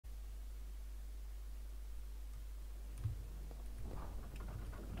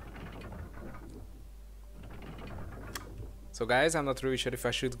So guys, I'm not really sure if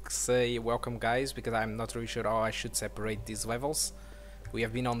I should say welcome guys, because I'm not really sure how I should separate these levels. We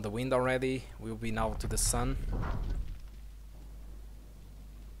have been on the wind already, we'll be now to the sun.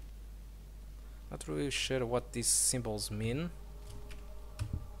 Not really sure what these symbols mean.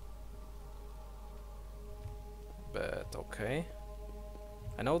 But okay.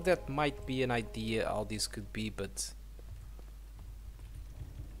 I know that might be an idea how this could be, but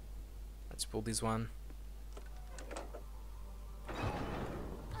let's pull this one.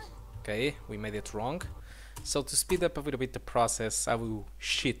 Okay, we made it wrong. So to speed up a little bit the process, I will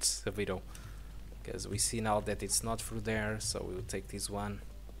cheat a little, because we see now that it's not through there, so we will take this one.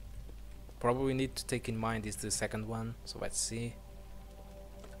 Probably need to take in mind is the second one, so let's see.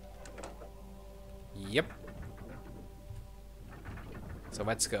 Yep. So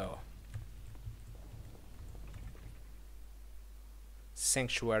let's go.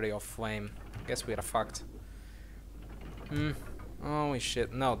 Sanctuary of Flame. Guess we are fucked. Holy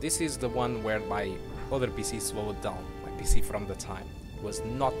shit. No, this is the one where my other PC slowed down. My PC from the time. It was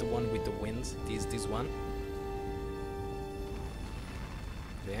not the one with the wind. It is this one.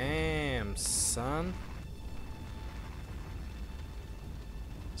 Damn, son.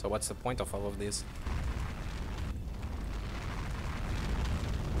 So what's the point of all of this?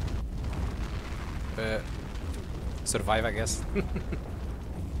 Survive, I guess.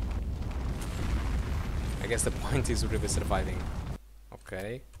 I guess the point is really surviving.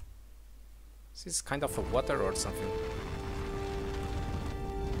 Okay. This is kind of a water or something.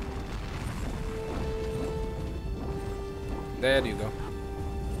 There you go.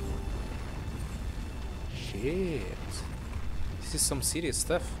 Shit. This is some serious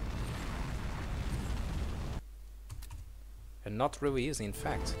stuff. And not really easy, in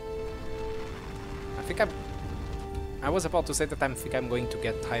fact. I was about to say that I think I'm going to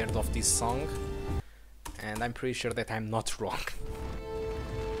get tired of this song, and I'm pretty sure that I'm not wrong.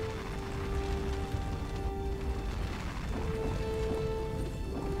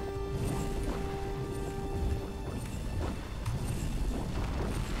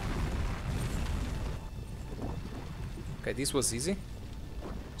 Okay, this was easy.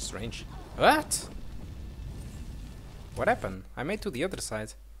 Strange. What? What happened? I made to the other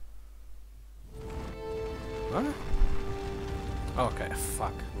side. Huh? Okay,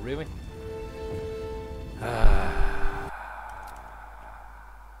 fuck. Really?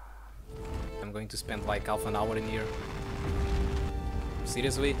 I'm going to spend like half an hour in here.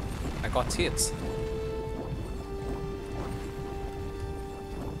 Seriously? I got hit.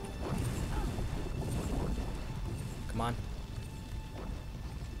 Come on.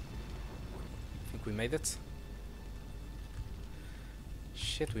 Think we made it?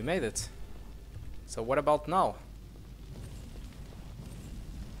 Shit, we made it. So what about now?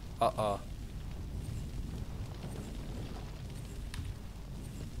 Uh-oh.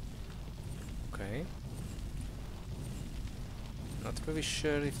 Okay. Not really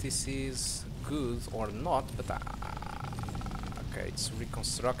sure if this is good or not, but okay, it's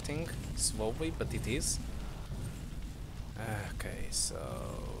reconstructing slowly, but it is. Okay, so...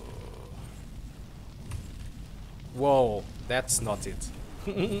 Whoa, that's not it.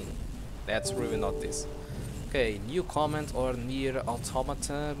 That's really not this. Okay, new comment or near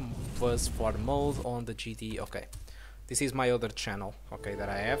automata plus for mode on the GD. Okay, this is my other channel, okay, that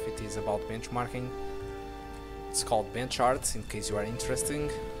I have. It is about benchmarking. It's called Bench Art, in case you are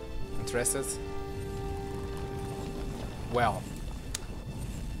interested. Well,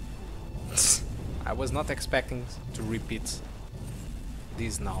 I was not expecting to repeat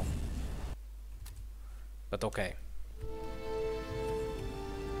this now, but okay.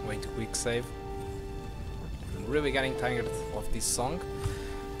 Going to quick save. I'm really getting tired of this song.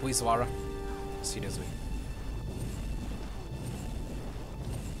 Please, Lara. Seriously.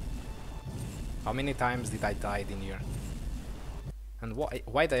 How many times did I die in here? And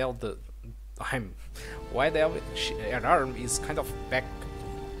why the hell why the hell her arm is kind of back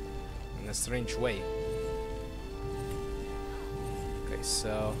in a strange way? Okay,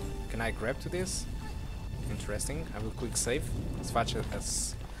 so can I grab to this? Interesting. I will quick save as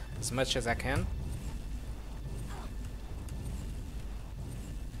much as I can.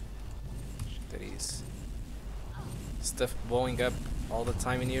 There is stuff blowing up all the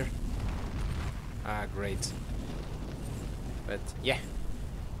time in here. Ah, great. But yeah,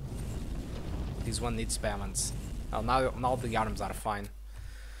 this one needs balance. Well, now the arms are fine.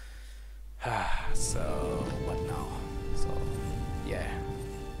 So what now? So yeah,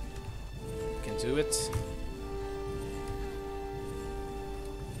 we can do it.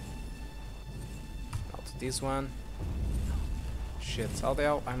 This one. Shit, how the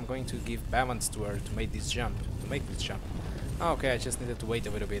hell I'm going to give balance to her to make this jump? Oh, okay, I just needed to wait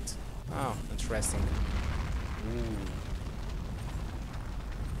a little bit. Oh, interesting. Ooh.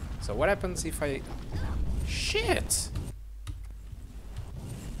 So what happens if I... Shit!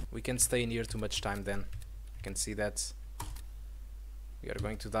 We can't stay in here too much time then. I can see that. We are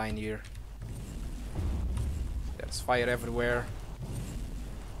going to die in here. There's fire everywhere.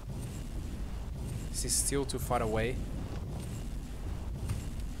 This is still too far away.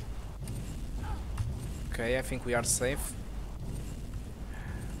 Okay, I think we are safe.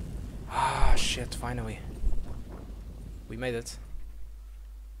 Ah, shit, finally. We made it.